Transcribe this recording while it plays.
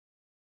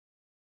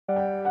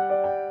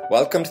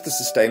Welcome to the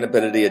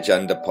Sustainability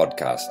Agenda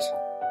podcast.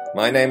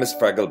 My name is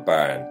Fergal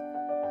Byrne.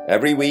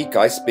 Every week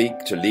I speak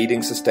to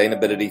leading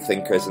sustainability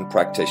thinkers and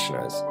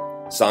practitioners,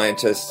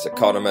 scientists,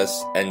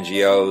 economists,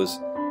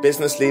 NGOs,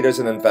 business leaders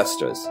and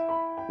investors.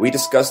 We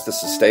discuss the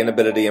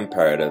sustainability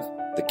imperative,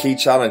 the key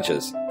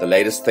challenges, the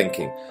latest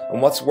thinking,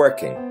 and what's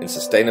working in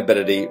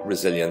sustainability,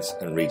 resilience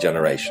and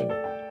regeneration.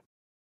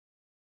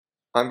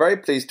 I'm very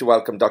pleased to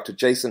welcome Dr.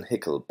 Jason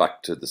Hickel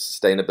back to the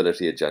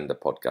Sustainability Agenda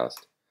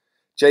podcast.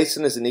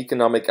 Jason is an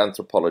economic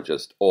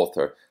anthropologist,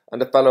 author,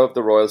 and a Fellow of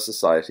the Royal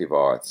Society of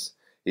Arts.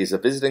 He is a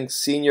visiting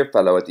Senior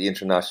Fellow at the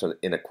International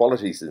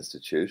Inequalities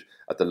Institute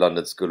at the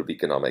London School of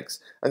Economics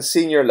and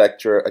Senior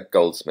Lecturer at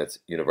Goldsmiths,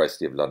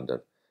 University of London.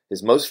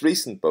 His most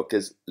recent book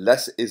is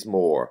Less is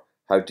More,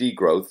 How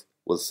Degrowth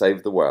Will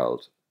Save the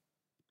World.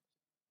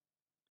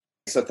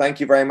 So thank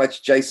you very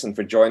much, Jason,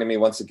 for joining me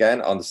once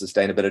again on the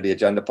Sustainability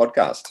Agenda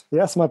podcast.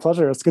 Yes, my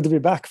pleasure. It's good to be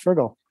back,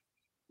 Fergal.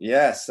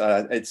 Yes,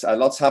 it's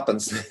lots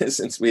happened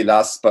since we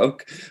last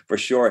spoke, for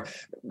sure.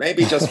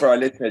 Maybe just for our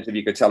listeners, if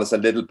you could tell us a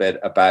little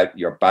bit about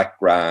your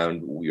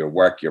background, your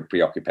work, your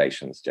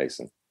preoccupations,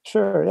 Jason.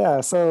 Sure,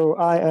 yeah. So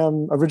I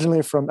am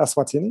originally from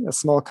Eswatini, a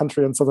small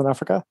country in Southern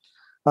Africa.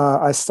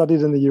 I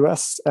studied in the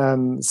US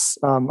and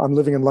I'm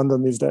living in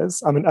London these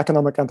days. I'm an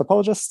economic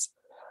anthropologist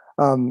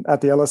at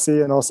the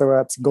LSE and also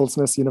at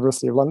Goldsmiths,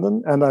 University of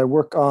London. And I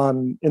work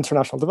on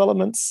international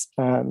developments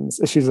and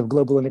issues of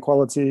global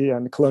inequality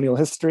and colonial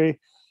history.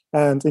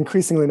 And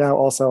increasingly now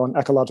also on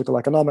ecological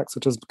economics,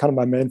 which is kind of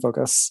my main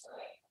focus.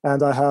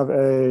 And I have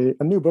a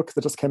new book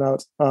that just came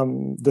out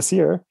this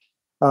year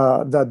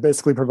that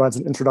basically provides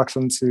an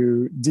introduction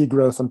to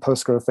degrowth and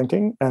post-growth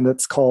thinking, and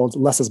it's called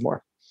Less is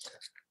More.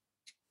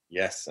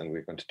 Yes, and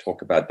we're going to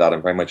talk about that.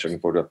 I'm very much looking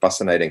forward to a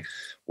fascinating,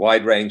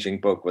 wide-ranging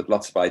book with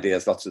lots of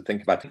ideas, lots to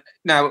think about.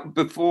 Now,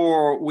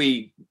 before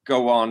we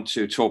go on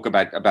to talk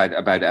about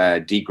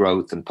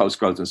degrowth and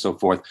post-growth and so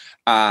forth,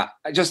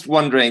 just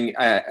wondering,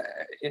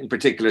 in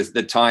particular,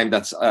 the time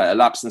that's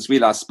elapsed since we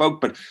last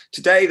spoke. But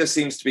today there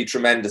seems to be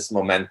tremendous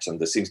momentum.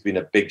 There seems to be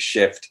a big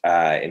shift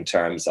in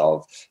terms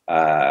of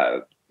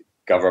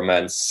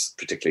governments,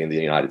 particularly in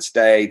the United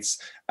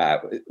States,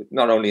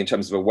 not only in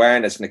terms of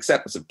awareness and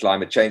acceptance of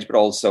climate change, but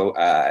also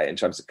in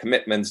terms of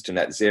commitments to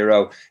net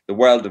zero, the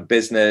world of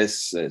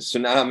business,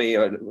 tsunami,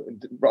 or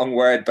wrong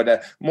word,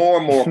 but more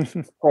and more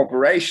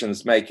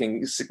corporations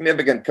making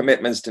significant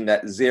commitments to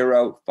net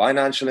zero,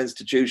 financial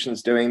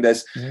institutions doing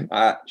this.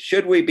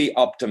 Should we be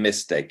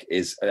optimistic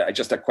is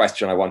just a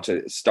question I want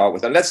to start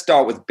with. And let's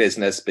start with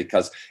business,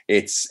 because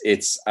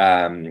it's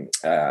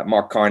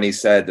Mark Carney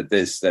said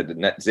that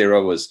net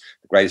zero was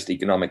the greatest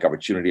economic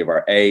opportunity of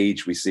our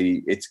age. We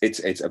see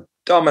it's a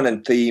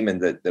dominant theme in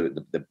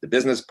the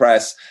business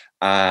press,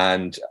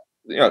 and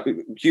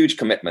huge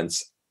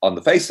commitments on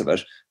the face of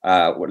it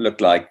would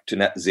look like to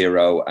net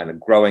zero, and a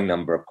growing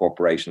number of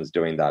corporations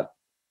doing that.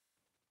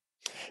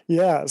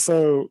 Yeah,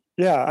 so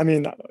I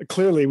mean,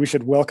 clearly we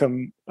should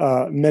welcome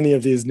many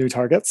of these new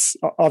targets.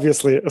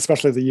 Obviously,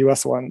 especially the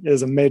US one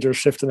is a major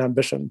shift in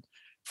ambition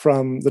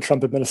from the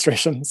Trump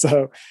administration.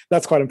 So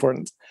that's quite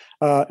important.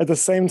 At the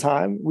same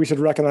time, we should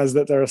recognize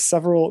that there are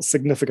several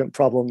significant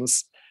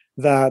problems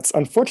that,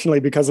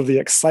 unfortunately, because of the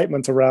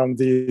excitement around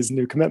these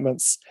new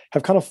commitments,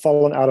 have kind of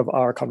fallen out of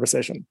our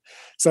conversation.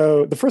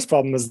 So the first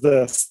problem is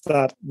this,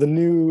 that the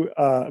new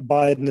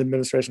Biden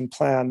administration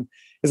plan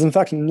is in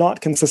fact not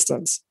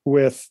consistent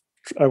with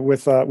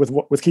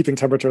keeping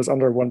temperatures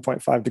under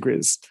 1.5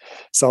 degrees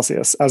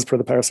Celsius as per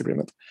the Paris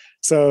Agreement.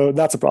 So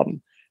that's a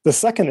problem. The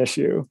second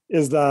issue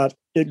is that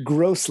it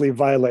grossly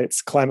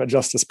violates climate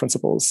justice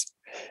principles.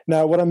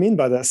 Now, what I mean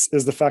by this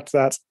is the fact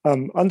that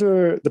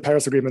under the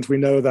Paris Agreement, we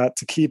know that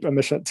to keep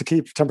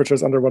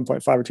temperatures under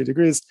 1.5 or 2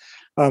 degrees,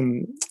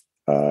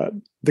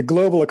 the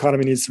global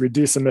economy needs to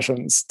reduce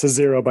emissions to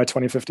zero by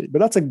 2050. But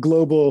that's a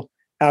global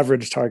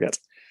average target.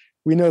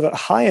 We know that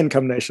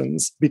high-income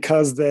nations,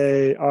 because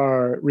they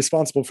are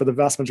responsible for the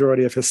vast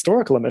majority of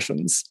historical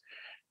emissions,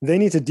 they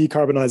need to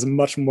decarbonize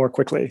much more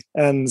quickly.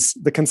 And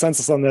the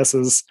consensus on this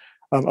is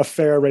a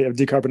fair rate of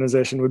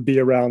decarbonization would be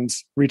around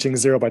reaching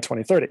zero by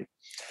 2030.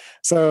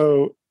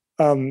 So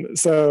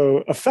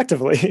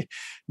effectively,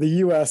 the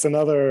US and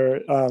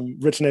other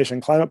rich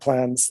nation climate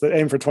plans that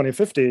aim for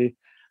 2050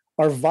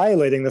 are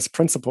violating this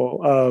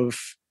principle of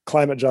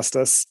climate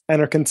justice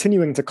and are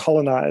continuing to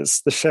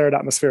colonize the shared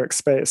atmospheric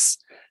space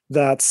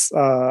that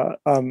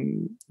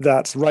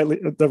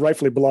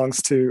rightfully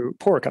belongs to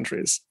poorer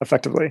countries,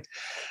 effectively.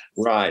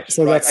 Right.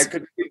 So right. that's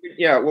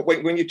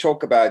When you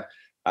talk about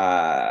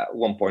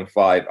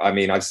 1.5, I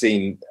mean, I've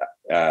seen.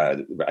 I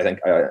think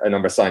a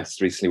number of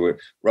scientists recently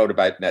wrote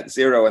about net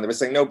zero, and they were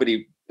saying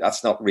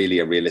that's not really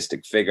a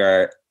realistic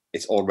figure.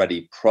 It's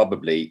already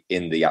probably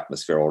in the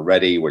atmosphere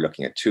already. We're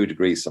looking at 2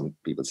 degrees. Some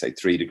people say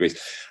 3 degrees.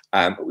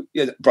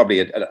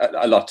 Probably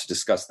a lot to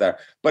discuss there.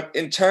 But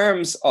in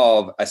terms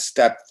of a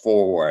step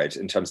forward,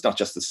 in terms not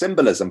just the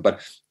symbolism, but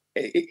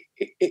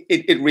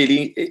it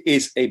really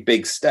is a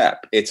big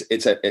step. It's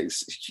a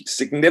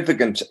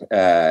significant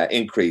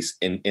increase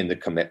in the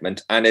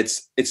commitment, and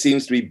it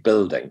seems to be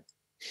building.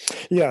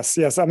 Yes,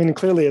 yes. I mean,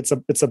 clearly it's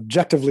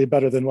objectively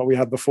better than what we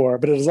had before,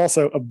 but it is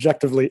also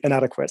objectively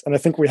inadequate. And I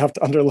think we have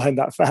to underline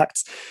that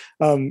fact.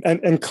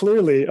 And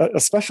clearly,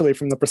 especially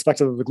from the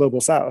perspective of the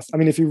Global South. I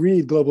mean, if you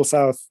read Global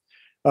South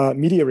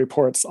media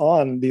reports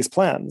on these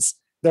plans,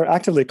 they're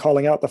actively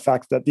calling out the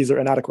fact that these are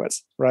inadequate,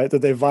 right?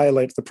 That they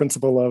violate the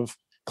principle of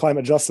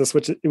climate justice,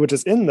 which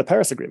is in the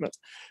Paris Agreement.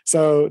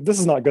 So this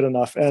is not good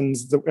enough, and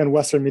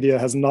Western media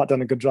has not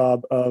done a good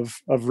job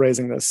of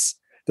raising this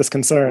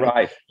concern.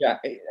 Right. Yeah.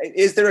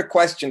 Is there a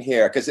question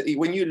here? Because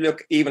when you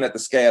look even at the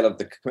scale of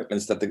the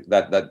commitments that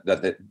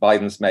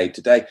Biden's made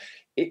today,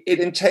 it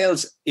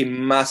entails a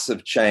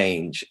massive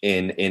change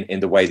in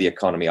the way the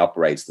economy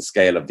operates, the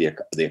scale of the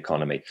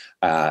economy.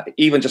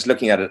 Even just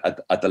looking at it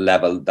at the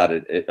level that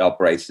it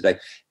operates today,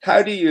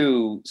 how do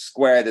you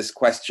square this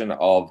question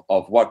of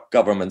what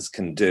governments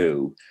can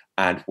do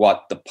and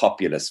what the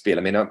populace feel?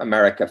 I mean,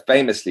 America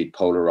famously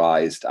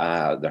polarized.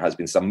 There has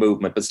been some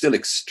movement, but still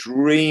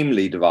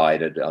extremely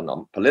divided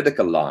on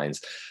political lines.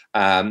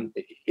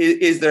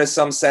 Is there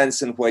some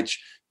sense in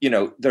which,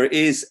 there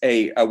is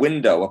a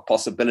window of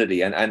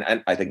possibility, and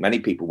I think many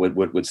people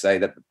would say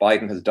that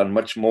Biden has done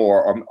much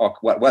more, or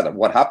whether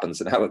what happens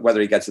and whether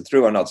he gets it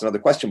through or not is another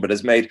question, but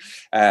has made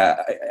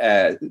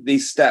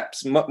these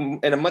steps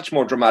in a much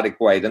more dramatic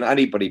way than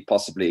anybody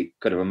possibly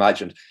could have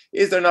imagined.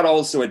 Is there not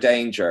also a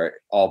danger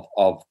of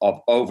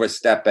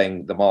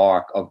overstepping the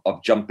mark,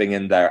 of jumping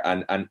in there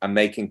and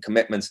making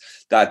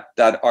commitments that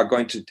are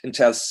going to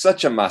entail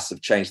such a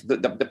massive change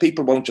that the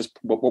people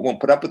won't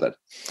put up with it?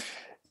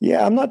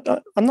 Yeah, I'm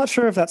not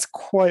sure if that's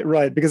quite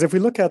right, because if we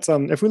look at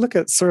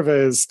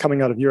surveys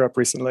coming out of Europe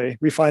recently,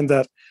 we find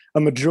that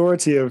a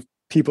majority of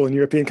people in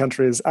European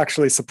countries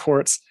actually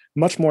supports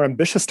much more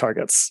ambitious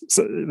targets.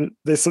 So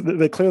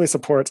they clearly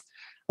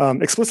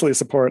explicitly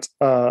support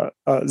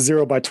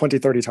zero by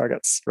 2030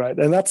 targets, right?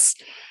 And that's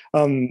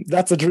say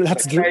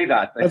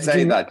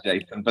that,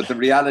 Jason. But the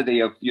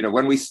reality of,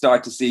 when we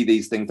start to see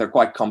these things, they're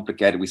quite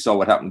complicated. We saw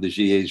what happened to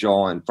Gilets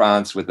jaunes in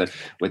France with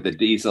the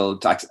diesel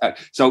tax.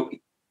 So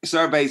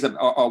surveys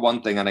are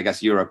one thing, and I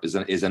guess Europe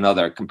is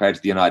another compared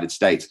to the United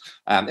States.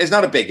 It's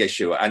not a big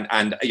issue, and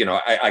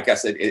I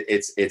guess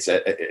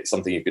it's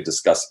something you could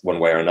discuss one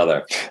way or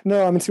another.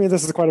 No, I mean, to me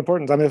this is quite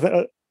important. I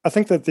mean, I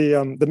think that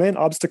the main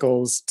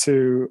obstacles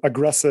to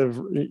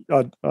aggressive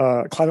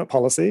climate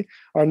policy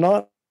are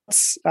not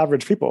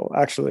average people.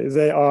 Actually,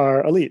 they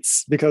are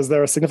elites, because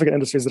there are significant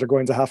industries that are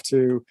going to have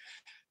to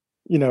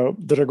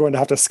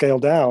scale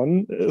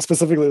down,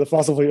 specifically the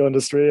fossil fuel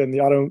industry and the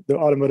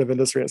automotive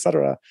industry, et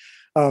cetera,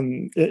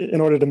 in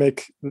order to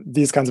make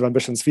these kinds of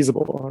ambitions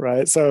feasible,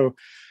 right? So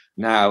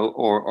now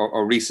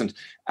or recent.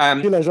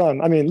 Gilets jaunes.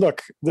 I mean,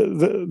 look,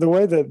 the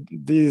way that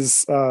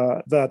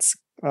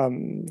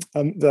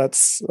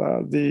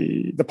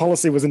the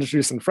policy was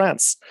introduced in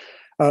France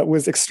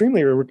was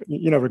extremely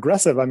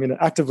regressive. I mean, it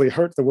actively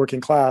hurt the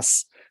working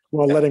class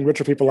while letting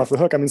richer people off the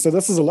hook. I mean, so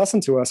this is a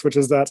lesson to us, which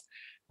is that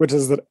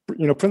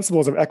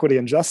principles of equity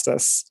and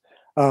justice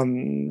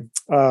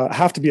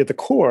have to be at the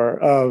core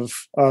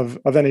of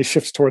any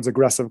shift towards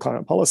aggressive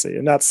climate policy,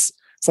 and that's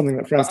something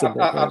that France did.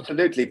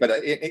 Absolutely, but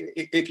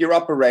if you're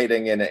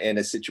operating in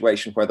a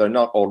situation where they're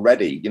not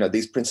already,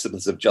 these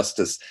principles of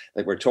justice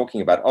that we're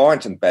talking about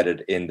aren't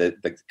embedded in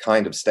the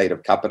kind of state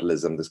of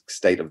capitalism, the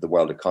state of the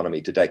world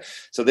economy today.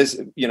 So this,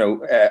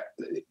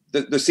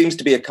 there seems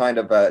to be a kind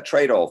of a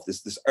trade-off,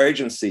 this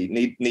urgency,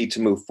 need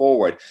to move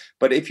forward.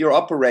 But if you're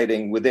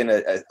operating within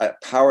a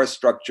power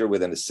structure,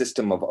 within a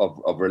system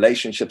of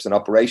relationships and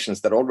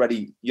operations that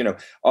already,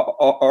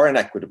 are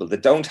inequitable,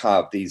 that don't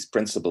have these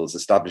principles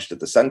established at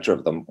the center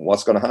of them,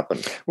 what's going to happen?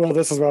 Well,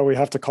 this is why we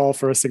have to call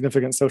for a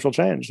significant social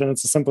change. And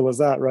it's as simple as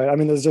that, right? I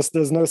mean,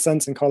 there's no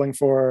sense in calling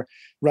for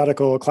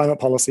radical climate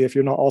policy if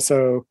you're not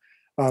also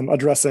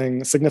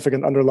addressing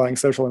significant underlying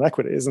social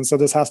inequities. And so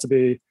this has to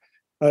be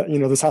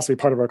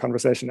part of our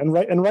conversation. And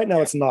right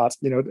now it's not.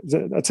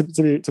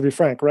 To be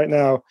frank, right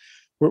now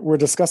we're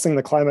discussing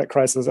the climate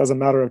crisis as a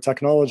matter of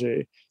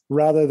technology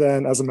rather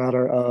than as a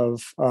matter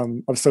of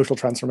social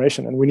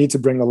transformation. And we need to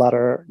bring the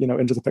latter,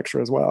 into the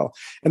picture as well.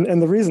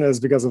 And the reason is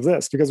because of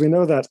this, because we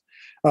know that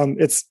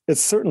it's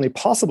certainly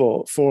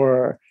possible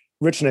for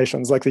rich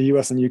nations like the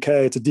US and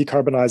UK to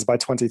decarbonize by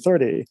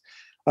 2030,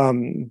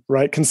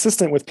 right,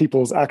 consistent with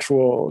people's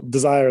actual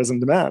desires and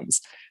demands.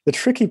 The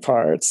tricky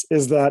part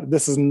is that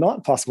this is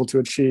not possible to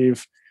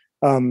achieve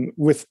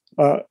with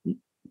our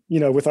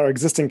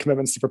existing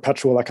commitments to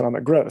perpetual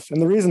economic growth.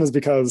 And the reason is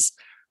because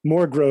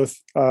more growth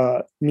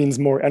means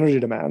more energy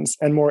demands,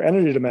 and more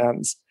energy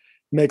demands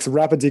makes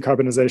rapid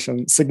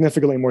decarbonization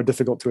significantly more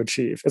difficult to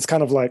achieve. It's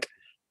kind of like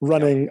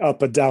running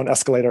up a down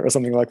escalator or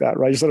something like that,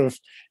 right?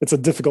 It's a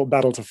difficult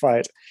battle to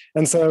fight.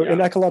 And so in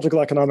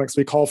ecological economics,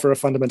 we call for a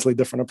fundamentally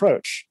different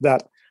approach,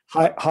 that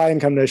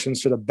high-income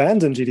nations should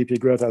abandon GDP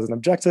growth as an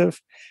objective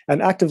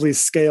and actively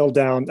scale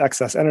down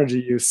excess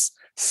energy use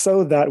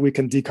so that we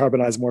can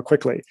decarbonize more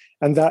quickly.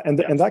 And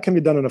that can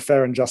be done in a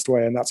fair and just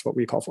way, and that's what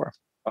we call for.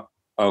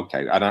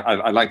 Okay, and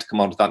I'd like to come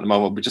on to that in a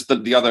moment, but just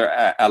the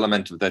other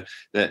element of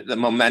the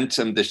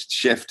momentum, the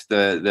shift,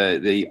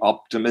 the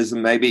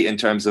optimism, maybe in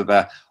terms of,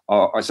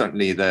 or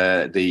certainly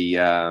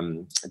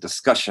the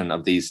discussion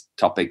of these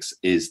topics,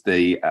 is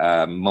the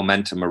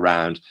momentum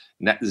around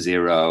net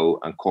zero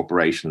and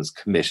corporations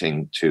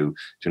committing to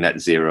net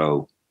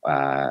zero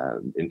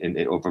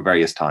in over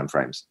various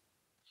timeframes.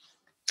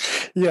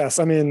 Yes,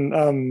 I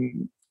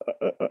mean.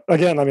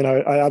 Again, I mean,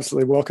 I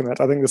absolutely welcome it.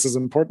 I think this is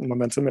important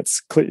momentum. It's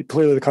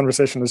clearly the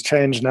conversation has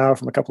changed now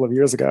from a couple of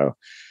years ago.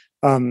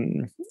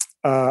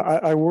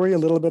 I worry a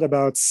little bit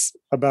about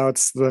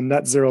the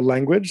net zero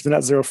language. The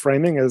net zero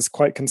framing is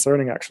quite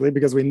concerning, actually,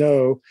 because we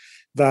know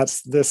that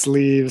this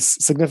leaves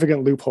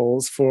significant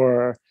loopholes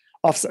for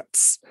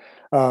offsets,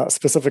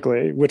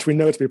 specifically, which we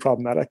know to be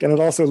problematic, and it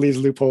also leaves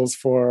loopholes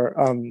for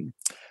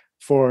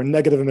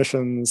negative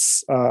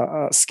emissions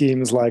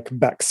schemes like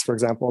BECCS, for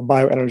example,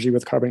 bioenergy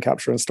with carbon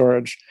capture and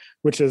storage,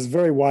 which is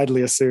very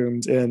widely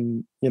assumed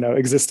in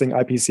existing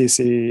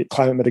IPCC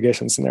climate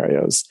mitigation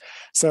scenarios.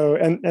 So,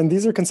 and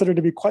these are considered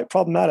to be quite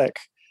problematic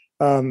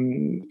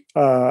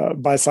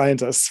by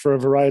scientists for a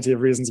variety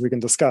of reasons we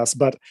can discuss.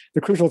 But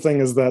the crucial thing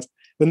is that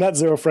the net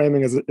zero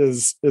framing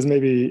is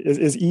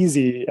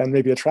easy and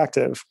maybe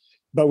attractive,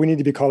 but we need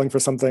to be calling for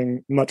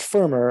something much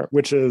firmer,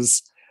 which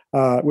is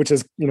a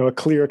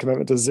clear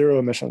commitment to zero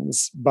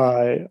emissions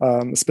by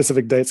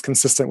specific dates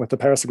consistent with the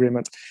Paris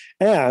Agreement.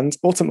 And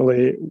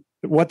ultimately,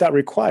 what that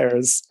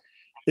requires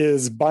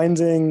is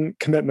binding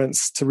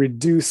commitments to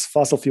reduce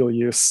fossil fuel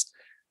use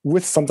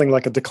with something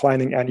like a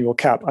declining annual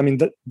cap. I mean,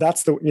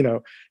 that's the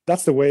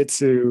way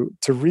to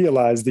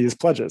realize these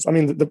pledges. I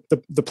mean,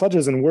 the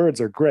pledges in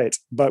words are great,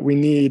 but we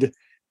need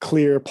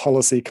clear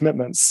policy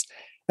commitments.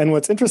 And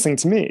what's interesting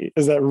to me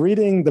is that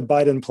reading the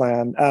Biden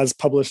plan as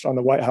published on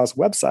the White House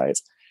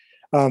website,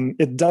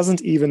 it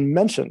doesn't even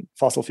mention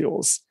fossil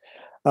fuels.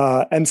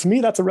 And to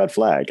me, that's a red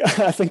flag.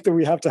 I think that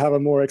we have to have a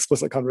more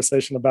explicit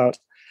conversation about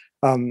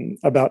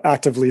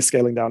actively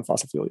scaling down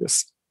fossil fuel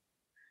use.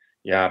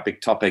 Yeah, big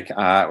topic.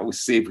 We'll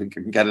see if we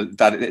can get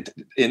that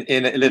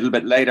in a little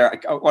bit later.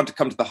 I want to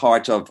come to the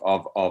heart of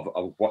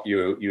what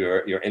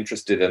you're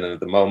interested in at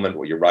the moment,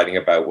 what you're writing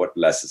about, what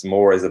less is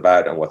more is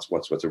about, and what's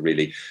a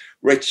really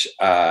rich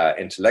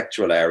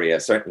intellectual area.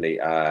 Certainly,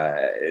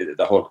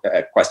 the whole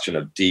question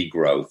of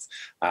degrowth.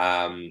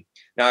 Now,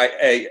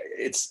 I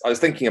was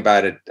thinking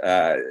about it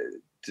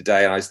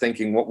today, and I was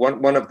thinking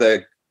one of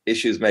the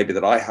issues maybe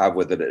that I have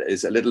with it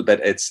is a little bit,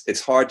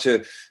 it's hard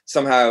to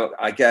somehow,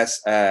 I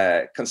guess,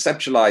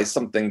 conceptualize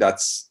something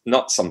that's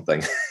not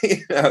something,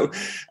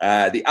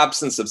 the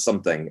absence of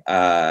something.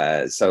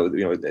 So,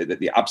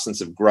 the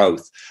absence of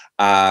growth,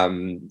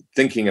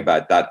 thinking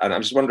about that. And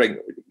I'm just wondering,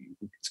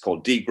 it's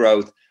called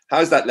degrowth.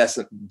 How is that less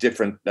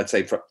different, let's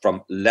say,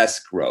 from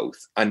less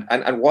growth? And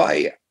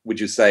why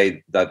would you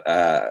say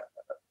that,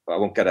 I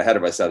won't get ahead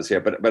of ourselves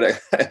here, but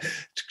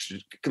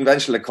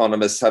conventional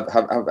economists have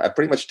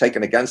pretty much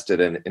taken against it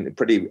in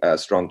pretty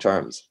strong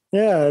terms.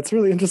 Yeah, it's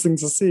really interesting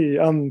to see.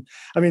 I mean,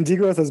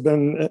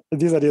 degrowth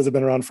these ideas have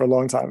been around for a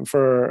long time,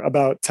 for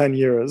about 10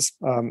 years.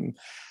 And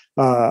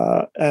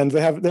they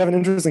have an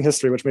interesting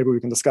history, which maybe we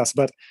can discuss.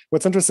 But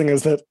what's interesting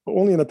is that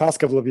only in the past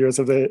couple of years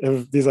have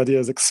these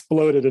ideas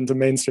exploded into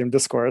mainstream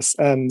discourse,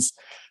 and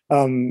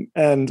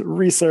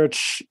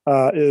research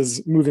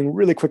is moving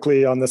really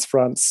quickly on this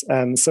front,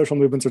 and social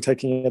movements are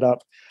taking it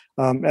up.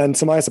 And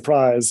to my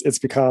surprise, it's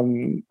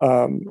become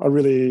a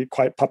really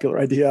quite popular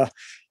idea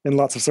in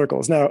lots of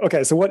circles. Now,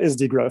 okay, so what is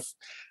degrowth?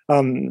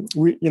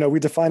 We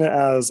define it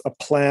as a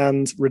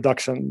planned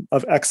reduction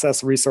of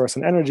excess resource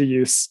and energy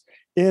use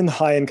in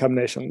high-income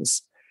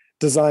nations,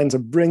 designed to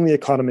bring the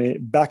economy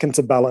back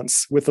into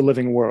balance with the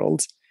living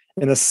world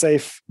in a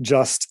safe,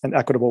 just, and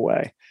equitable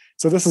way.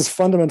 So this is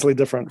fundamentally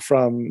different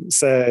from,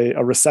 say,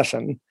 a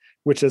recession,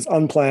 which is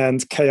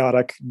unplanned,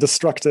 chaotic,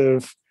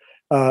 destructive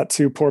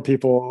to poor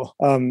people,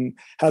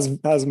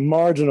 has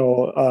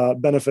marginal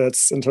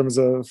benefits in terms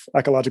of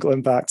ecological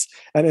impacts,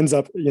 and ends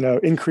up,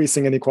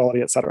 increasing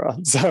inequality, et cetera.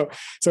 So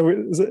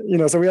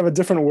we have a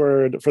different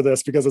word for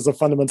this because it's a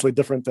fundamentally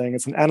different thing.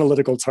 It's an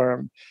analytical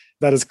term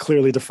that is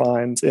clearly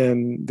defined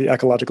in the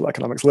ecological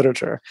economics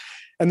literature.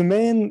 And the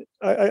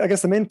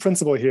main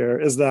principle here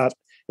is that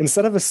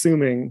instead of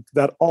assuming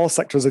that all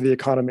sectors of the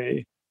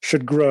economy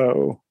should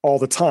grow all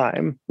the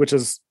time, which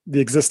is the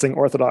existing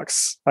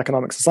orthodox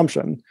economics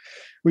assumption,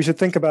 we should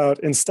think about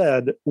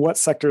instead what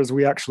sectors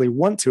we actually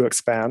want to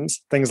expand,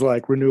 things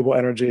like renewable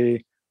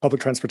energy,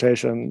 public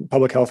transportation,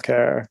 public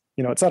healthcare,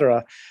 et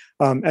cetera,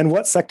 and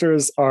what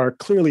sectors are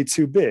clearly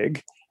too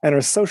big and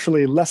are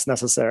socially less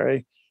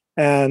necessary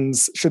and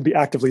should be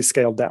actively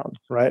scaled down,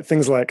 right?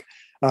 Things like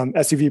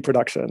SUV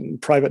production,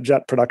 private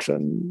jet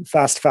production,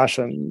 fast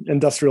fashion,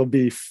 industrial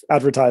beef,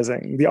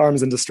 advertising, the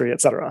arms industry,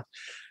 et cetera.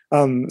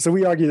 So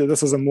we argue that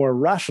this is a more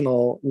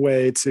rational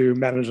way to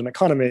manage an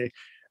economy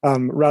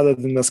rather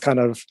than this kind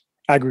of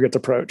aggregate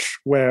approach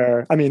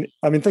where, I mean,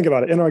 think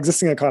about it. In our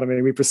existing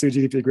economy, we pursue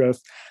GDP growth.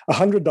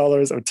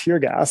 $100 of tear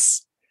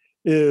gas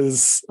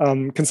is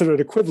considered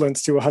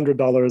equivalent to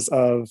 $100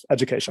 of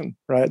education,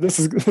 right? This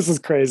is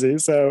crazy.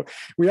 So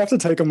we have to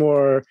take a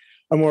more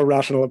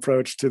rational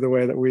approach to the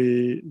way that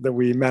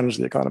we manage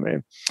the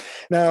economy.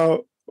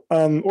 Now,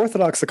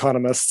 orthodox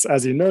economists,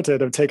 as you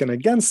noted, have taken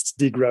against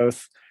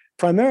degrowth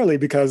primarily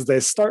because they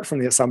start from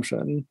the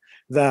assumption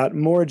that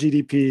more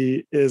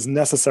GDP is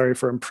necessary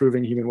for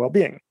improving human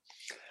well-being.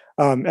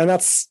 And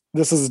this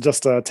is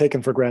just a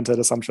taken for granted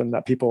assumption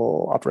that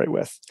people operate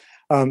with.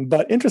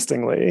 But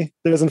interestingly,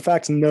 there's in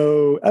fact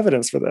no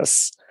evidence for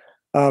this,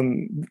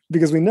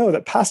 because we know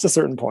that past a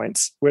certain point,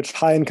 which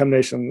high-income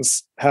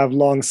nations have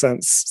long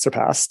since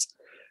surpassed,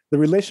 the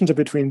relationship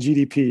between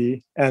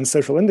GDP and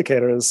social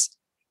indicators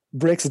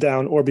breaks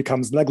down or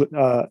becomes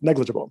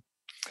negligible.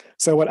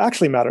 So what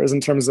actually matters in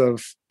terms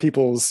of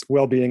people's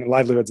well-being,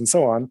 livelihoods, and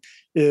so on,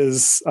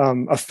 is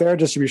a fair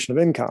distribution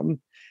of income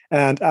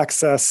and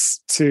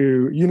access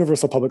to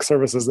universal public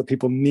services that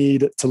people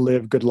need to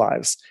live good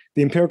lives.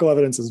 The empirical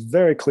evidence is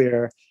very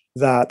clear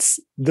that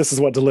this is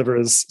what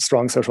delivers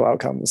strong social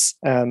outcomes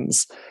and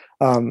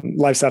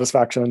life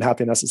satisfaction and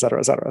happiness, et cetera,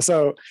 et cetera.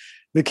 So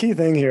the key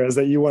thing here is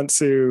that you want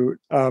to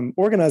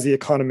organize the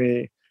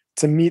economy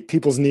to meet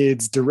people's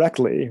needs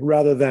directly,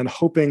 rather than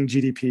hoping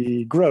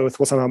GDP growth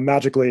will somehow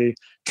magically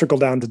trickle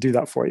down to do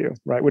that for you,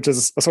 right? Which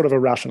is a sort of a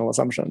rational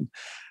assumption.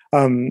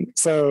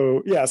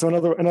 So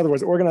in other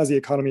words, organize the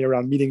economy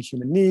around meeting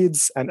human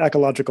needs and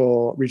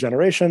ecological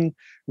regeneration,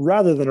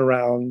 rather than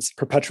around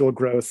perpetual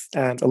growth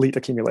and elite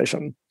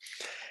accumulation.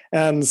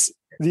 And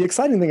the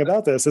exciting thing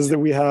about this is that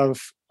we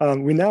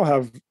now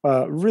have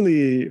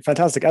really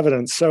fantastic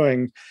evidence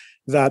showing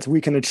that we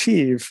can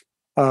achieve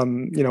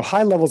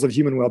high levels of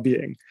human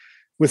well-being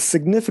with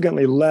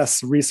significantly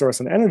less resource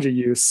and energy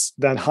use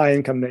than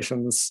high-income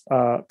nations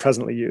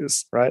presently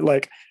use, right?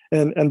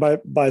 And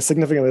by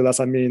significantly less,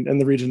 I mean in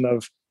the region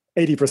of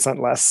 80%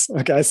 less.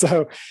 Okay,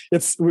 so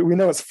we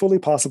know it's fully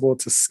possible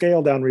to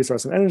scale down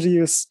resource and energy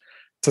use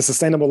to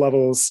sustainable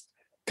levels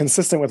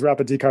consistent with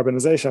rapid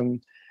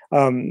decarbonization,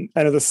 and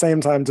at the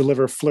same time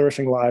deliver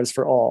flourishing lives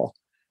for all.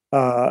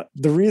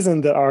 The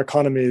reason that our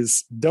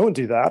economies don't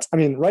do that, I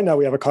mean, right now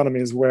we have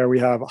economies where we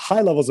have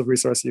high levels of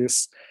resource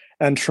use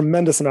and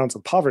tremendous amounts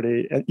of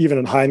poverty, and even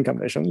in high-income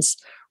nations.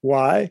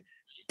 Why?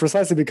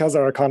 Precisely because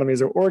our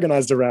economies are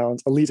organized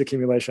around elite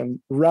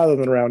accumulation rather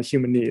than around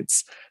human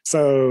needs.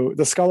 So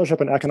the scholarship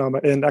in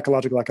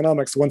ecological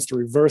economics wants to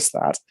reverse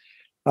that.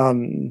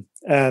 And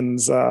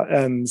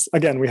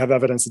again, we have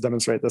evidence to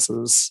demonstrate this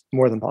is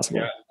more than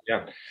possible.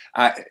 Yeah.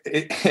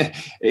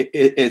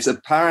 It's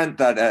apparent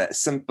that a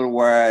simple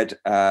word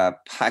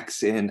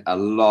packs in a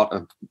lot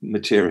of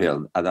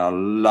material and a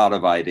lot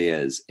of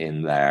ideas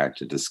in there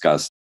to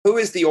discuss. Who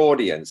is the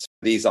audience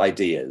for these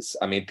ideas?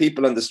 I mean,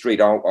 people on the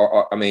street are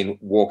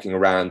walking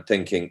around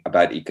thinking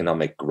about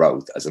economic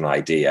growth as an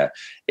idea.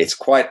 It's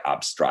quite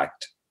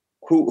abstract.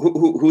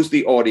 Who's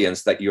the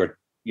audience that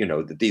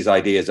that these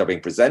ideas are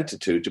being presented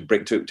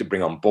to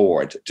bring on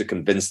board, to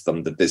convince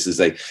them that this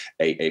is a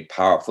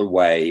powerful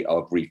way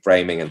of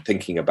reframing and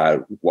thinking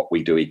about what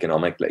we do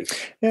economically?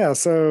 Yeah.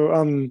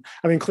 So,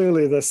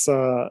 clearly this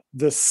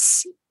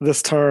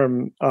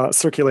term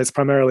circulates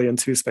primarily in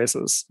two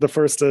spaces. The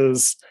first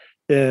is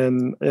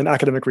in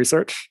academic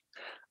research.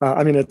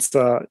 It's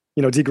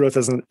degrowth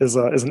is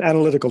an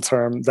analytical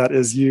term that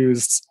is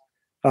used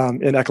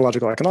in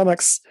ecological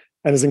economics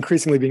and is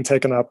increasingly being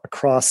taken up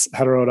across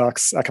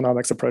heterodox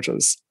economics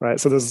approaches, right?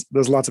 So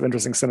there's lots of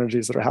interesting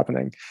synergies that are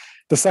happening.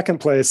 The second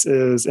place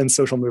is in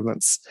social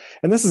movements,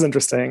 and this is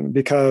interesting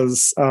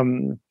because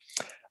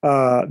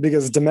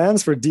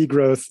demands for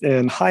degrowth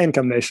in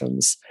high-income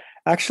nations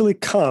actually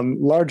come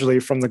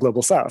largely from the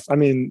global South. I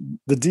mean,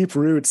 the deep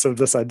roots of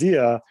this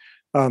idea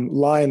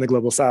lie in the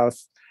global South,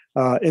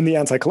 in the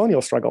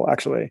anti-colonial struggle,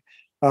 actually,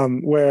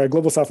 where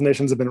global South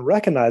nations have been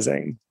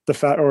recognizing the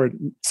fact, or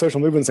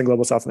social movements in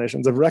global South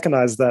nations have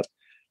recognized that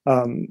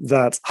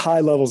that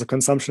high levels of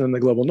consumption in the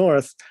global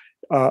North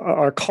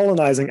are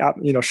colonizing,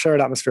 shared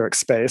atmospheric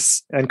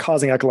space and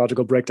causing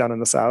ecological breakdown in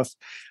the South,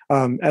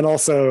 and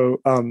also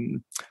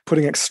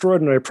putting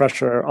extraordinary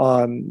pressure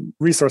on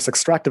resource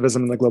extractivism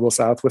in the global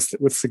South, with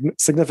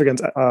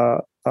significant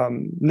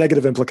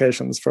negative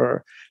implications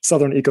for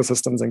Southern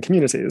ecosystems and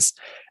communities.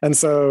 And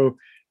so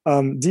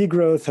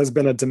degrowth has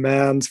been a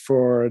demand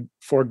for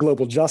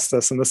global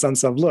justice, in the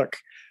sense of, look,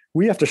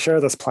 we have to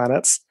share this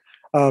planet.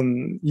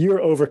 You're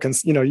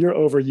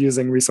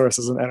overusing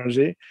resources and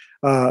energy.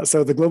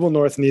 So the global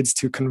North needs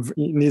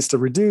to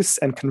reduce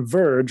and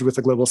converge with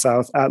the global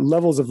South at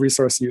levels of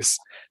resource use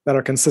that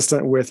are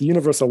consistent with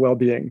universal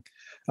well-being,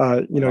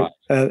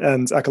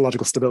 and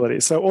ecological stability.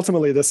 So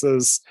ultimately, this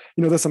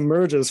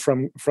emerges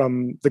from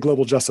the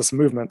global justice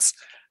movements,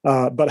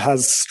 but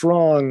has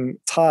strong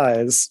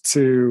ties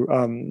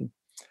to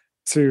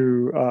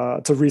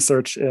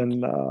research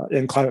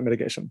in climate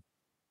mitigation.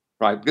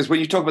 Right, because when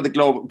you talk about the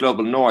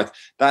global north,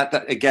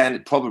 that again,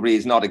 it probably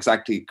is not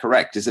exactly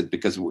correct, is it?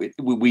 Because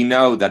we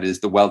know that it is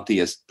the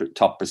wealthiest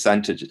top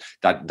percentage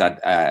that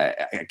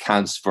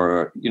accounts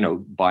for,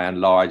 by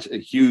and large, a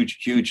huge.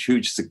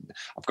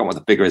 I've got what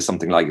the figure is,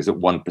 something like, is it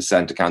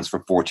 1% accounts for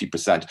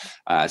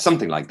 40%,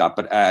 something like that.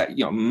 But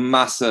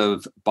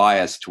massive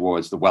bias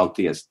towards the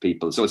wealthiest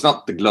people. So it's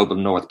not the global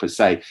north per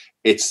se;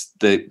 it's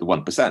the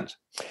 1%.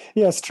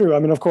 Yes, true. I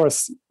mean, of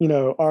course,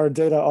 our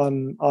data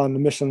on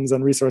emissions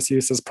and resource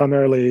use is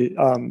primarily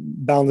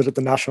bounded at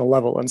the national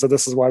level, and so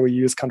this is why we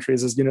use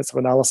countries as units of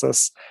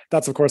analysis.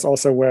 That's, of course,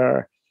 also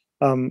where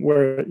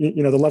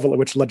the level at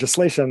which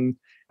legislation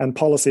and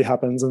policy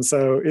happens, and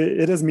so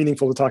it is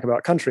meaningful to talk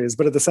about countries.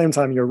 But at the same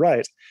time, you're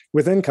right.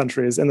 Within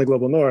countries in the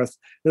global north,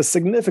 there's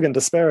significant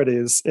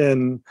disparities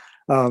in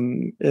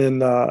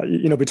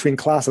between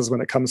classes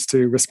when it comes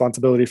to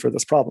responsibility for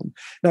this problem.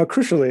 Now,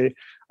 crucially,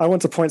 I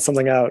want to point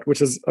something out,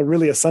 which is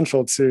really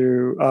essential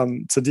to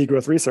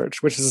degrowth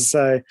research, which is to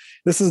say,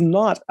 this is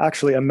not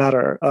actually a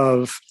matter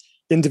of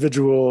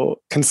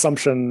individual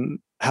consumption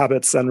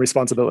habits and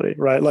responsibility,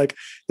 right? Like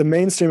the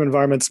mainstream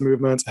environments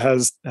movement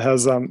has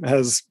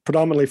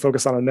predominantly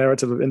focused on a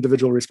narrative of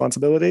individual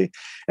responsibility,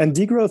 and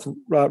degrowth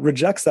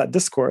rejects that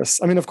discourse.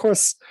 I mean, of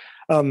course,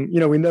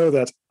 we know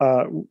that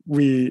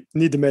we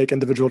need to make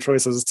individual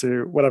choices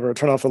to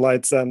turn off the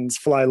lights and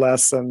fly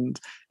less and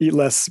eat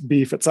less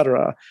beef,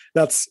 etc.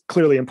 That's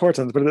clearly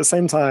important. But at the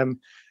same time,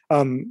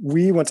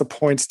 we want to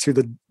point to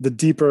the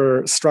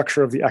deeper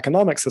structure of the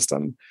economic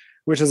system,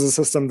 which is a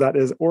system that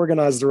is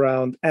organized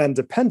around and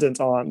dependent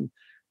on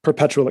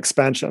perpetual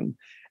expansion.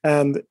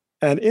 And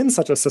in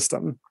such a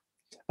system,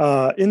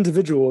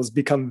 individuals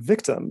become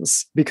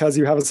victims because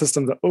you have a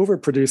system that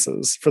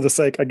overproduces for the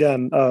sake,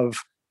 again, of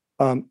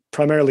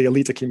primarily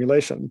elite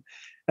accumulation.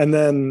 And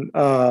then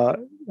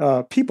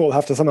people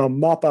have to somehow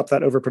mop up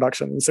that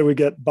overproduction. And so we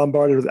get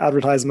bombarded with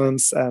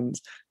advertisements and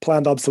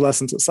planned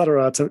obsolescence, et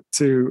cetera,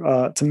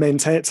 to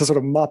maintain, to sort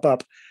of mop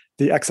up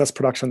the excess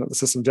production that the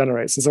system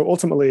generates. And so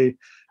ultimately,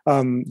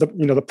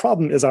 the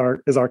problem is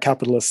our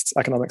capitalist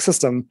economic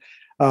system,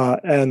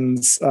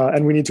 and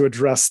we need to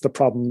address the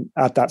problem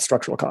at that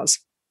structural cause.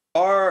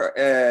 Are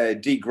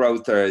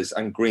degrowthers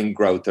and green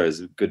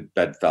growthers good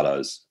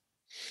bedfellows?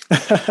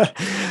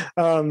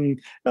 No,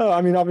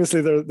 I mean, obviously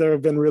there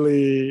have been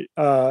really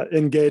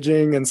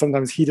engaging and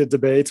sometimes heated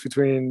debates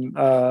between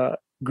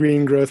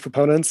green growth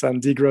proponents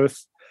and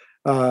degrowth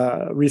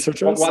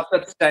researchers. What's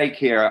at stake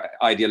here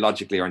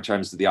ideologically, or in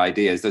terms of the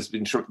ideas?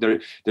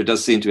 There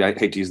does seem to be, I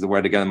hate to use the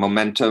word again,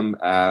 momentum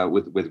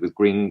with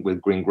green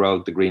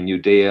growth, the Green New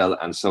Deal,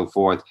 and so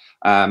forth.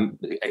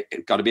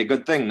 It's got to be a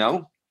good thing,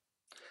 no?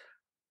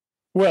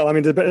 Well, I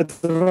mean, it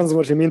depends on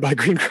what you mean by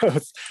green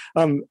growth.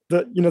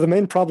 The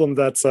main problem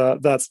that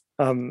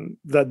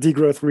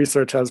degrowth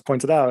research has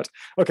pointed out,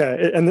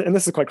 and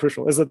this is quite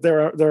crucial, is that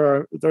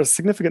there are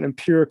significant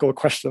empirical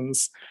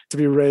questions to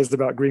be raised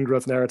about green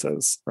growth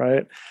narratives,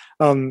 right?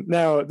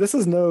 Now, this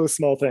is no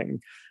small thing.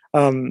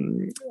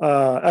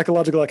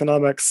 Ecological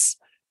economics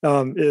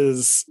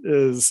is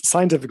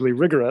scientifically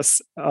rigorous.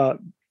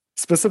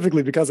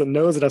 Specifically because it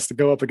knows it has to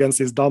go up against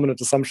these dominant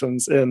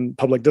assumptions in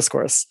public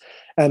discourse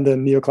and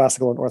in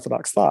neoclassical and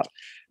orthodox thought.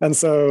 And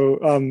so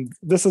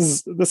this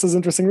is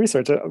interesting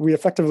research. We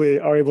effectively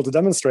are able to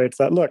demonstrate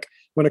that, look,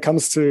 when it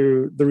comes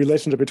to the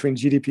relationship between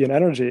GDP and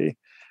energy,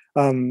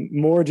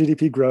 more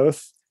GDP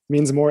growth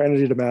means more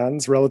energy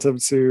demands relative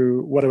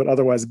to what it would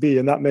otherwise be.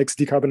 And that makes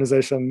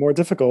decarbonization more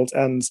difficult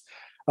and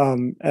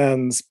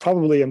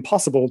probably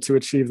impossible to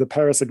achieve the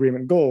Paris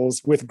Agreement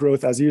goals with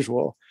growth as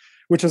usual.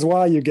 Which is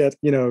why you get,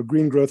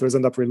 green growthers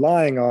end up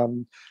relying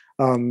on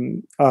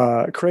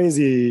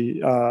crazy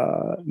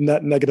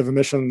net negative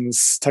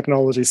emissions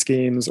technology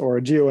schemes or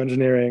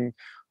geoengineering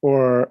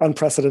or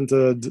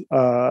unprecedented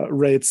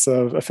rates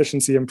of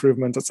efficiency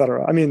improvement, et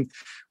cetera. I mean,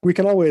 we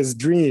can always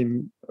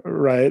dream,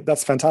 right?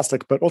 That's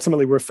fantastic. But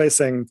ultimately, we're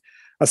facing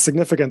a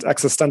significant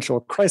existential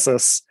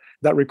crisis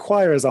that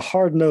requires a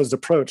hard-nosed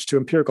approach to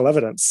empirical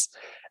evidence.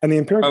 And the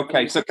empirical.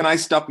 Okay, so can I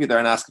stop you there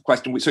and ask a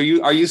question? So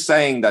are you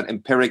saying that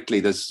empirically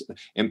the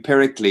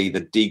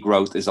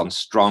degrowth is on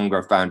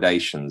stronger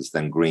foundations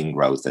than green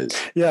growth is?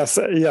 Yes,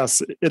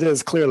 it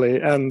is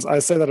clearly. And I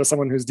say that as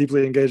someone who's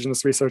deeply engaged in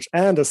this research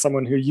and as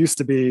someone who used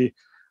to be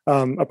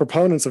a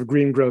proponent of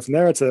green growth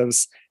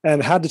narratives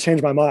and had to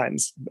change my mind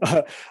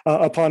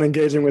upon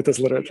engaging with this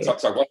literature.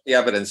 Sorry, what's the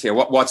evidence here?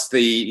 What's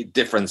the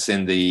difference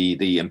in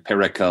the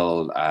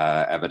empirical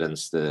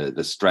evidence,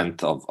 the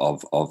strength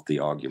of the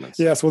arguments?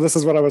 Yes, well, this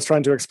is what I was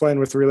trying to explain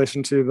with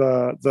relation to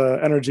the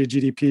energy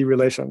GDP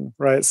relation,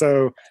 right?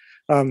 So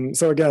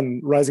again,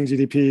 rising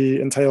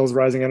GDP entails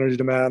rising energy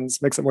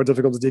demands, makes it more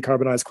difficult to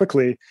decarbonize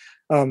quickly,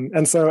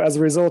 and so as a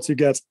result, you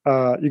get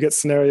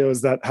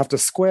scenarios that have to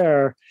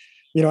square.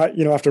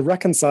 Have to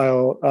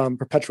reconcile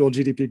perpetual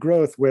GDP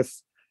growth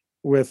with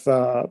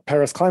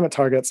Paris climate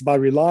targets by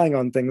relying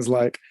on things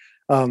like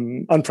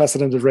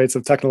unprecedented rates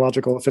of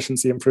technological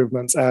efficiency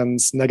improvements and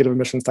negative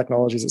emissions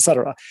technologies, et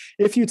cetera.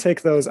 If you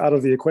take those out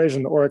of the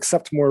equation or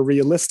accept more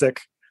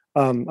realistic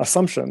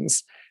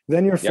assumptions,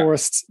 then you're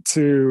forced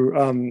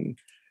to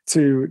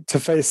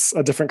face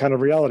a different kind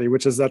of reality,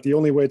 which is that the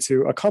only way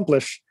to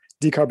accomplish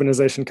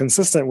decarbonization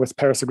consistent with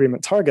Paris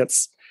Agreement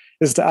targets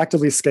is to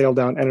actively scale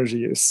down energy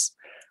use.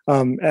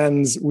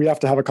 And we have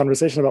to have a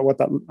conversation about what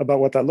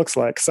that looks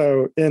like.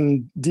 So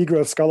in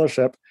degrowth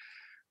scholarship,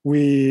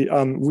 we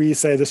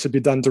say this should be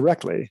done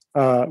directly.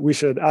 We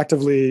should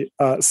actively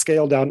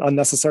scale down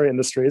unnecessary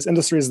industries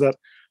that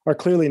are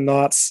clearly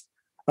not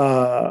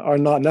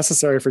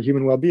necessary for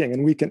human well-being,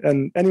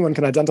 and anyone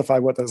can identify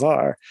what those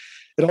are.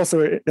 It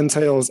also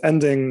entails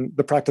ending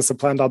the practice of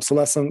planned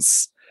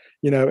obsolescence,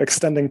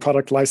 extending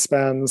product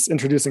lifespans,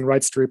 introducing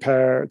rights to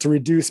repair, to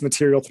reduce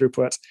material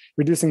throughput.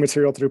 Reducing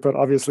material throughput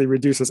obviously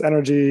reduces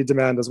energy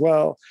demand as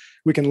well.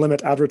 We can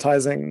limit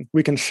advertising.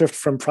 We can shift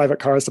from private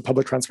cars to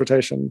public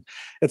transportation,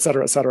 et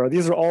cetera, et cetera.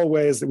 These are all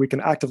ways that we can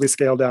actively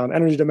scale down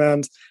energy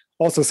demand,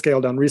 also scale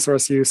down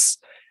resource use,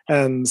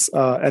 and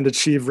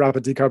achieve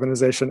rapid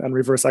decarbonization and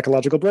reverse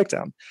ecological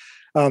breakdown.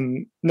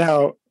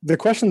 Now, the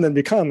question then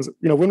becomes,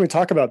 when we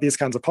talk about these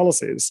kinds of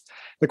policies,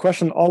 the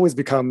question always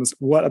becomes,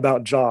 what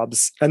about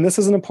jobs? And this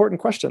is an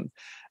important question.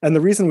 And the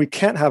reason we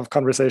can't have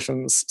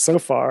conversations so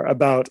far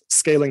about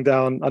scaling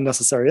down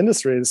unnecessary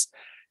industries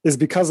is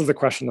because of the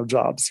question of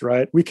jobs,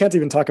 right? We can't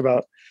even talk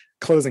about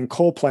closing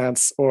coal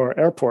plants or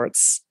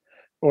airports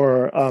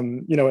or,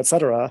 et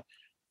cetera,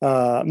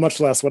 much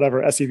less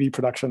whatever SUV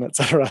production, et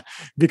cetera,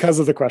 because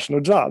of the question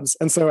of jobs.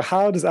 And so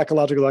how does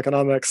ecological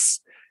economics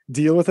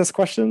deal with this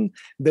question?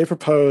 They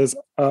propose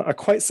a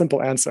quite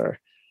simple answer,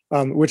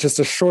 which is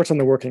to shorten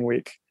the working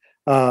week.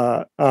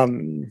 So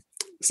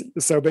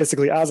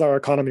basically, as our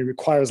economy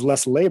requires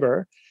less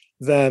labor,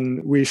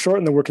 then we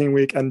shorten the working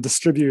week and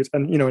distribute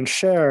and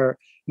share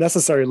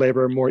necessary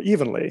labor more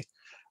evenly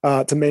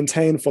to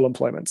maintain full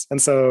employment.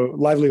 And so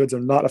livelihoods are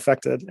not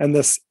affected. And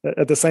this,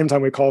 at the same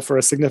time, we call for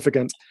a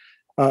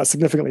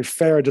significantly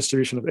fair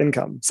distribution of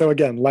income. So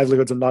again,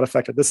 livelihoods are not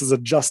affected. This is a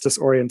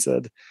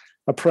justice-oriented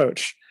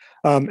approach.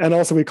 And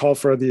also we call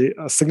for the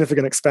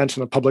significant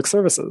expansion of public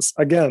services,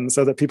 again,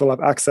 so that people have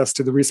access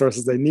to the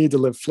resources they need to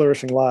live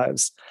flourishing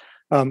lives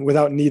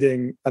without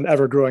needing an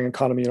ever-growing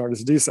economy in order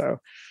to do so.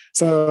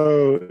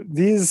 So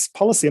these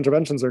policy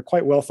interventions are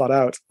quite well thought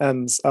out,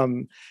 and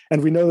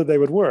we know that they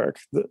would work.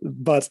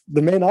 But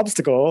the main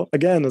obstacle,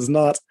 again, is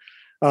not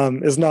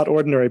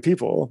ordinary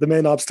people. The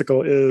main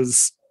obstacle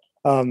is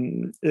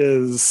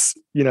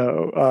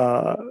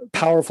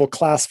powerful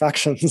class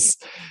factions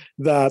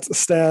that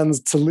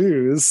stand to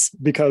lose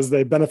because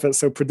they benefit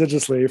so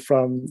prodigiously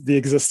from the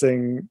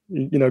existing,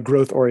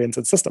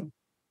 growth-oriented system.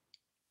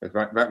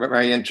 Very,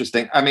 very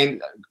interesting. I mean,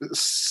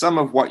 some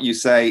of what you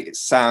say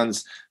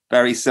sounds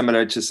very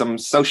similar to some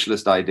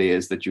socialist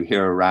ideas that you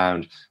hear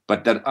around,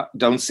 but that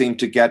don't seem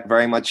to get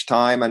very much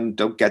time and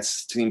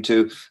seem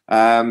to,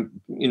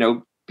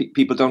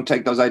 people don't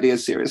take those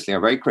ideas seriously, are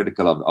very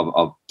critical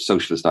of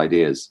socialist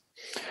ideas.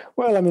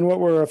 Well, I mean, what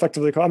we're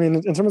effectively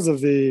in terms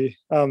of the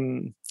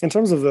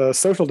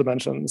social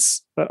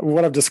dimensions,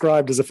 what I've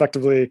described is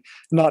effectively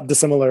not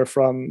dissimilar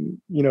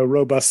from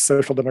robust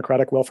social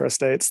democratic welfare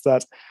states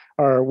that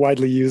are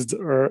widely used,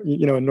 or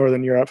in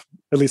Northern Europe,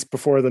 at least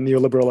before the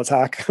neoliberal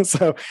attack.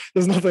 So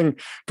there's nothing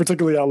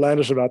particularly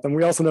outlandish about them.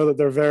 We also know that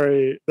they're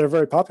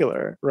very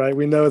popular, right?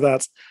 We know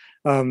that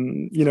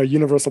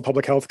universal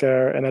public health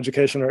care and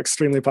education are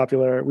extremely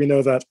popular. We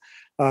know that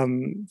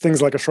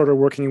things like a shorter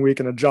working week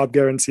and a job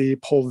guarantee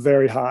pull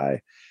very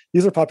high.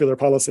 These are popular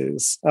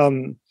policies.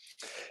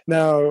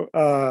 Now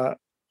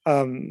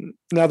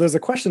there's a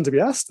question to be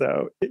asked,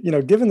 though.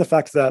 Given the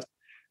fact that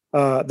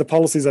the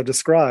policies I've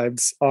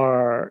described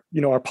are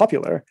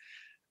popular,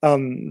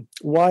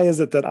 why is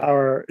it that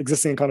our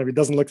existing economy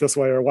doesn't look this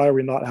way, or why are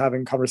we not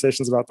having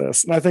conversations about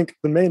this? And I think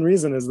the main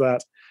reason is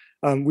that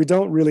we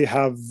don't really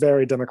have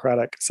very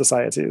democratic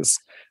societies,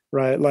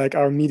 right? Like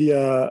our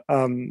media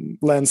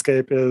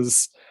landscape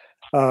is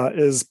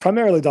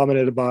primarily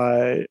dominated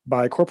by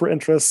corporate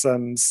interests,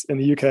 and in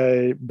the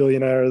UK,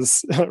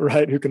 billionaires,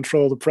 right, who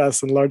control the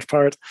press in large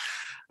part,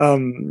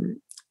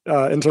 in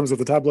terms of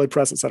the tabloid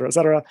press, et cetera, et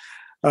cetera.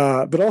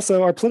 But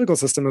also our political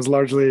system is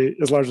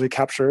largely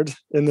captured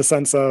in the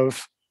sense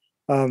of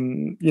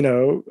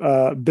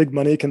big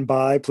money can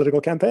buy political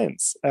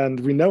campaigns, and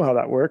we know how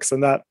that works,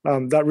 and that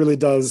really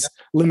does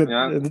limit.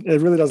 Yeah.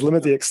 It really does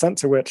limit the extent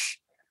to which.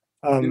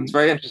 It's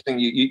very interesting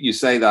you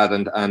say that,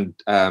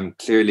 and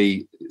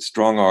clearly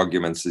strong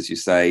arguments, as you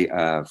say,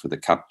 for the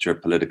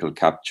political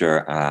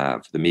capture,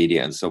 for the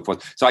media and so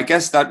forth. So I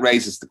guess that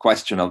raises the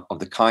question of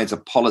the kinds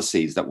of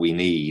policies that we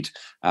need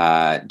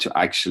to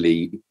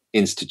actually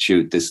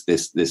institute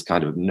this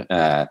kind of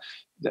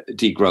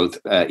degrowth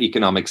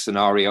economic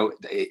scenario.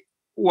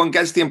 One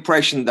gets the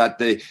impression that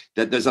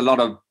there's a lot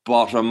of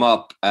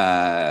bottom-up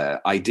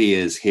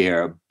ideas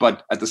here,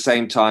 but at the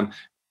same time,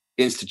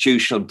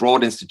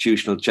 broad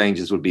institutional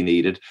changes would be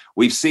needed.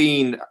 We've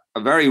seen a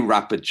very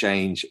rapid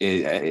change,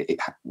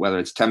 whether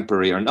it's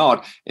temporary or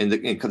not, in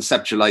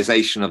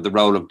conceptualization of the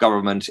role of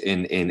government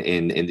in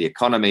the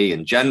economy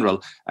in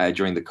general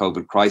during the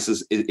COVID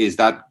crisis. Is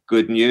that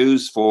good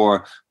news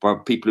for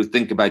people who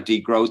think about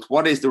degrowth?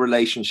 What is the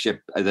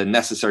relationship, the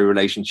necessary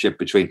relationship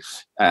between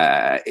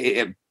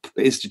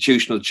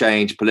institutional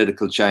change,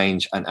 political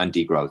change, and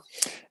degrowth?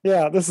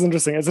 Yeah, this is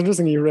interesting. It's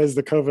interesting you raised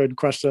the COVID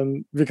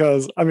question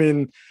because, I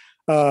mean,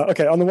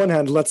 okay, on the one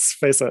hand, let's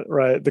face it,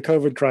 right? The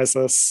COVID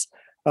crisis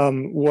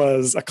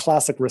was a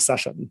classic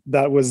recession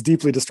that was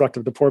deeply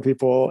destructive to poor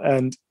people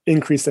and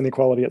increased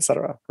inequality, et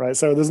cetera, right?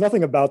 So there's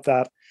nothing about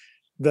that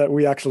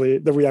we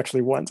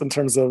actually want in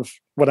terms of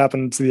what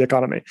happened to the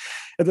economy.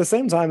 At the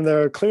same time,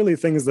 there are clearly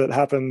things that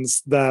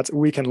happens that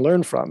we can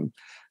learn from.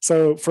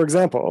 So, for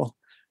example,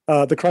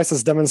 the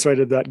crisis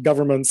demonstrated that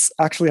governments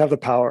actually have the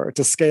power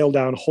to scale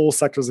down whole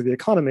sectors of the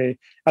economy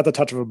at the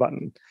touch of a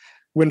button,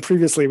 when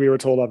previously we were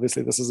told,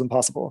 obviously, this is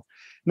impossible.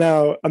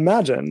 Now,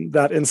 imagine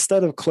that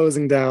instead of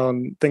closing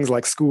down things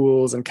like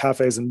schools and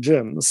cafes and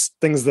gyms,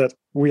 things that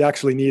we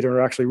actually need and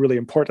are actually really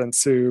important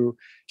to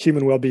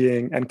human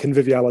well-being and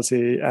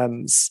conviviality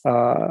and,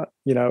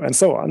 and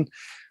so on,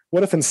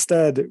 what if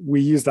instead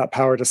we use that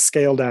power to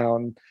scale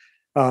down,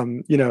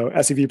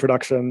 SUV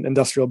production,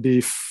 industrial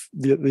beef,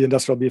 the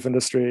industrial beef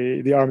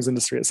industry, the arms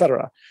industry, et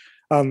cetera?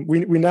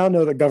 We now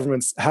know that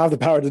governments have the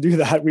power to do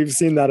that. We've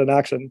seen that in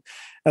action.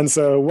 And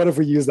so what if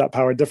we use that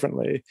power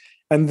differently?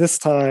 And this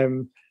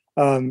time,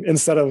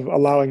 instead of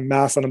allowing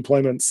mass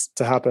unemployment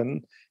to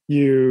happen,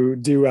 you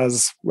do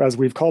as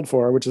we've called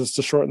for, which is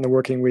to shorten the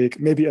working week,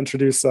 maybe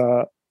introduce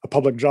a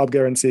public job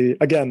guarantee,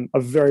 again,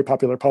 a very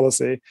popular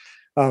policy,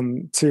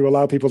 to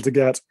allow people to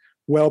get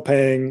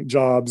well-paying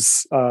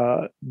jobs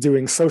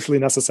doing socially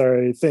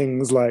necessary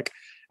things like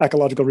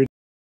ecological